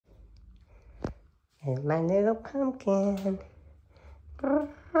Here's my little pumpkin. There's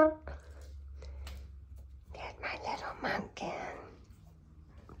my little pumpkin.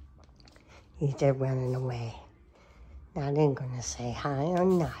 He's just running away. Not even gonna say hi or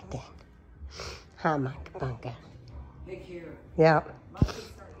nothing. Hi, my pumpkin. Take care. Yep.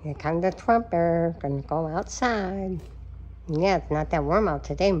 Here comes the trumper. Gonna go outside. Yeah, it's not that warm out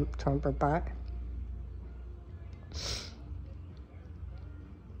today, trumper butt.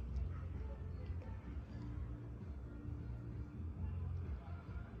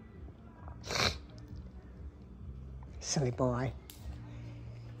 Silly boy.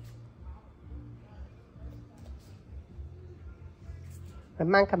 Where'd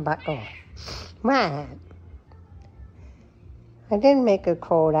monkey butt go? What? I didn't make a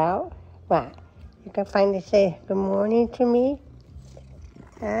cold out. What? You can finally say good morning to me?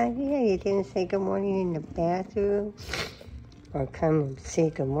 Yeah, you didn't say good morning in the bathroom. Or come and say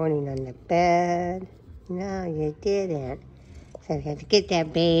good morning on the bed. No, you didn't. So you have to get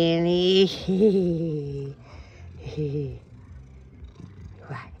that Bailey.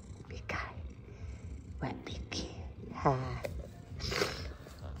 What? Big guy. What big kid? Hi.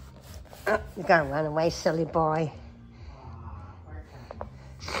 Oh, you gotta run away, silly boy.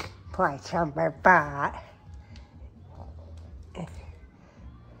 Poor trumper butt.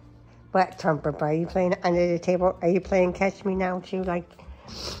 What, trumper butt? Are you playing under the table? Are you playing catch me now too, like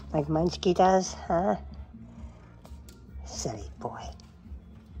Munchkie does, huh? Silly boy.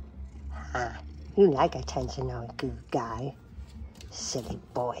 Huh? You like attention, though, good guy. Silly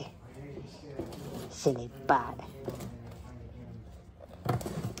boy. Silly butt.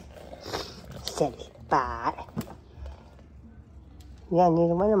 Silly butt. Yeah,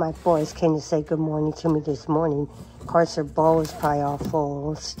 neither one of my boys came to say good morning to me this morning. Of course, their bowl is probably all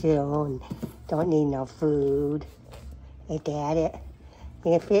full still and don't need no food. Ain't that it?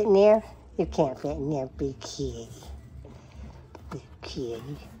 You can fit in there? You can't fit in there, big kitty. Big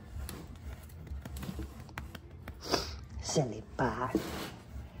kitty. Silly butt.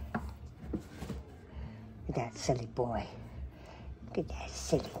 Look at that silly boy. Look at that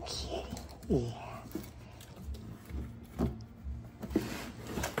silly kitty. Yeah.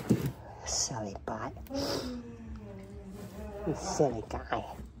 Silly butt. You silly guy.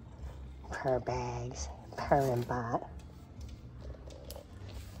 Purr bags. Purring butt.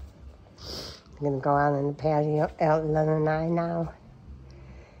 I'm gonna go out on the patio at 11:09 now.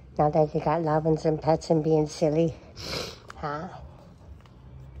 Now that you got lovins and pets and being silly. Huh?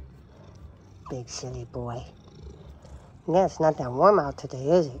 Big silly boy. Yeah, it's not that warm out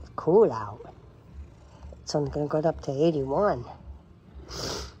today, is it? It's cool out. It's only gonna go up to 81.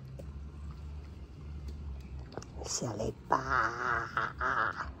 Silly boy.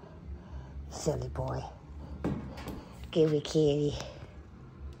 Silly boy. Give me kitty.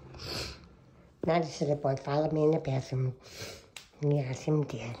 Not a silly boy. Follow me in the bathroom. Yes, him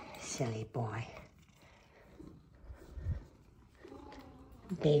did. Silly boy.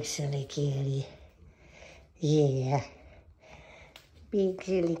 Big silly kitty. Yeah. Big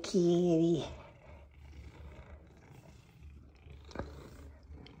silly kitty.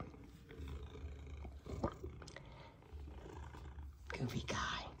 Goofy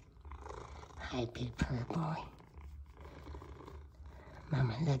guy. Hi, big purr boy.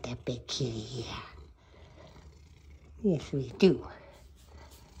 Mama love that big kitty, yeah. Yes, we do.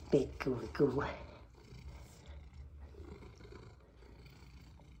 Big gooey goo.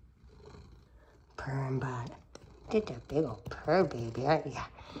 Purring butt. Did that big old purr baby, aren't ya?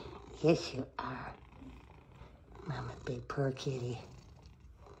 Yes, you are. Mama, big purr kitty.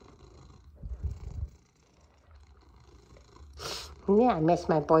 Yeah, I missed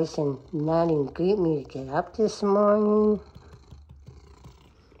my boys and not even greet me to get up this morning.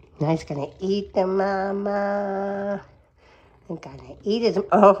 Now he's gonna eat the mama. I'm gonna eat it.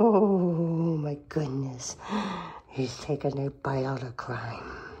 Oh my goodness. He's taking a bite out of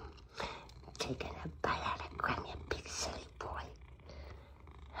crime. Taking a bite out of crime, you big silly boy.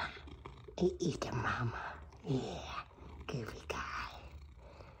 He eat the mama. Yeah, goofy guy.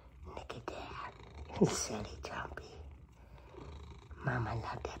 Look at that. Silly Trumpy. Mama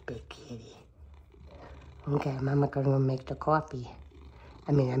love that big kitty. Okay, Mama gonna make the coffee.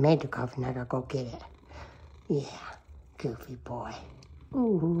 I made the coffee, now I gotta go get it. Yeah, goofy boy.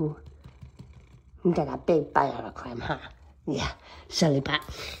 Ooh. You got a big bite out of crime, huh? Yeah, silly butt.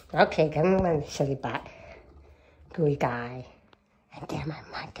 Okay, come on, silly butt. Gooey guy. And there my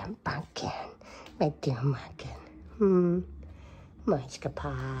pumpkin. My dear pumpkin. Munchkin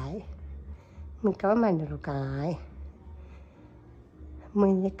pie. Go, my little guy. Where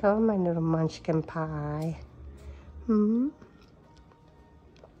you go, my little munchkin pie?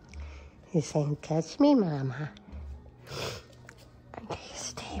 He's saying, catch me, Mama. Under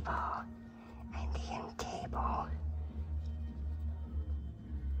his table. Under your table.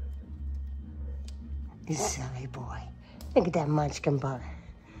 You silly boy. Look at that munchkin butt.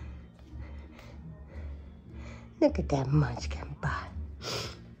 Look at that munchkin butt.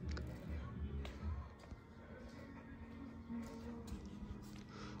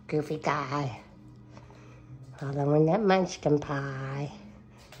 Goofy guy. Following that munchkin pie.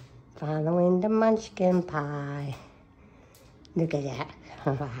 Following the munchkin pie. Look at that.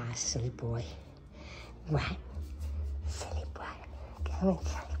 Ah, silly boy. What? Silly boy. Come on,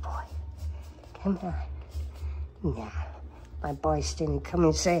 silly boy. Come on. Nah, my boys didn't come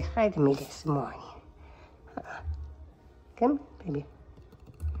and say hi to me this morning. Come, baby.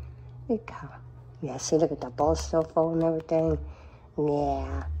 Here you go. Yeah, see, look at the bowl still full and everything.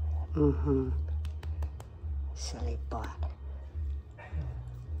 Yeah. Silly boy.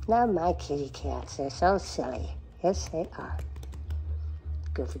 Not my kitty cats. They're so silly. Yes, they are.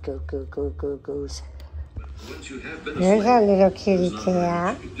 Goofy goo goo goo goo goos. There's our little kitty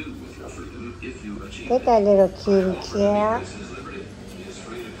cat. Look at that little kitty cat.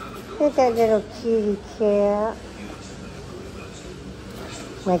 Look at that little kitty cat.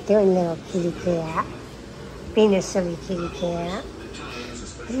 Right there, little kitty cat. Being a silly kitty cat.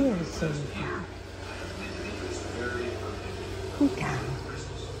 You're a silly cat. Okay.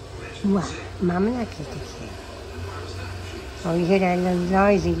 What? Mama not kitty cat. Oh, you hear that little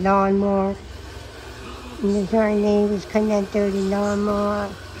noisy lawnmower? And the our neighbors cutting that dirty lawnmower.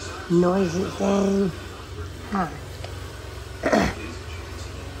 Noisy thing. Huh.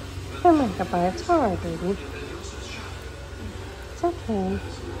 Come on, Papa. It's all right, baby. It's okay.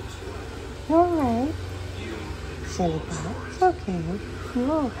 You're all right. Silly Pop. It's okay.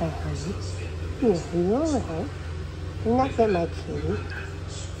 You're all right, honey. Yeah, you're all right. You're not getting my kitty.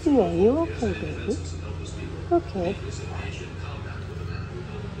 Yeah, you're okay, baby. Okay.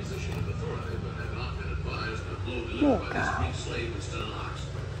 There you go.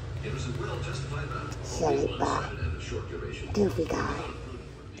 Silly Pop. Goofy guy.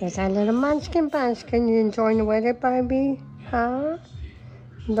 There's our little munchkin bunchkin. You enjoying the weather, baby? Huh?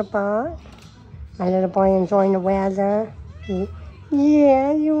 The bug? My little boy enjoying the weather?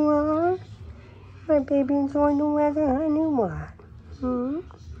 Yeah, you are? My baby enjoying the weather, honey? What?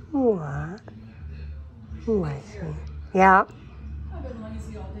 What? What? Yeah. I've been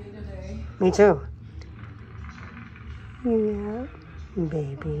lazy all day today. Me too. Yeah.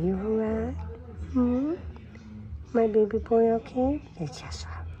 Baby, you alright? My baby boy okay? It's just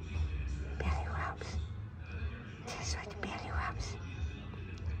right. Belly rubs. Just right, belly rubs.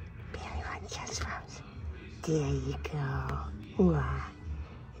 Belly rubs, chest rubs. There you go. What?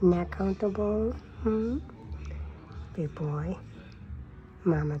 Isn't that comfortable? Big boy.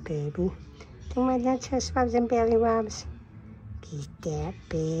 Mama baby. Think about that chest rubs and belly rubs. Get that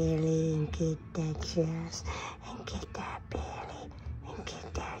belly and get that chest. And get that belly and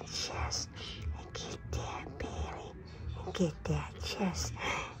get that chest. And get that belly and get that chest.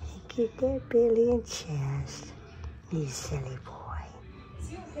 And get that belly and chest. You silly boy. Is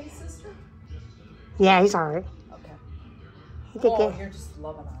he okay, sister? Yeah, he's alright. Okay. Oh, you're just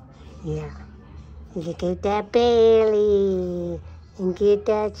loving on him. Yeah. You can get that belly and get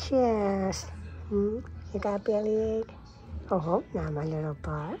that chest. You got bellyache? Oh, now my little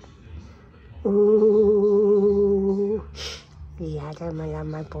butt. Ooh. Yeah, I love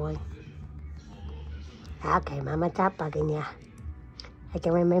my boy. Okay, Mama, stop bugging ya. I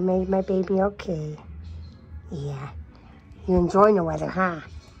can remember my baby okay. Yeah. You enjoying the weather, huh?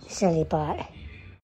 Silly butt.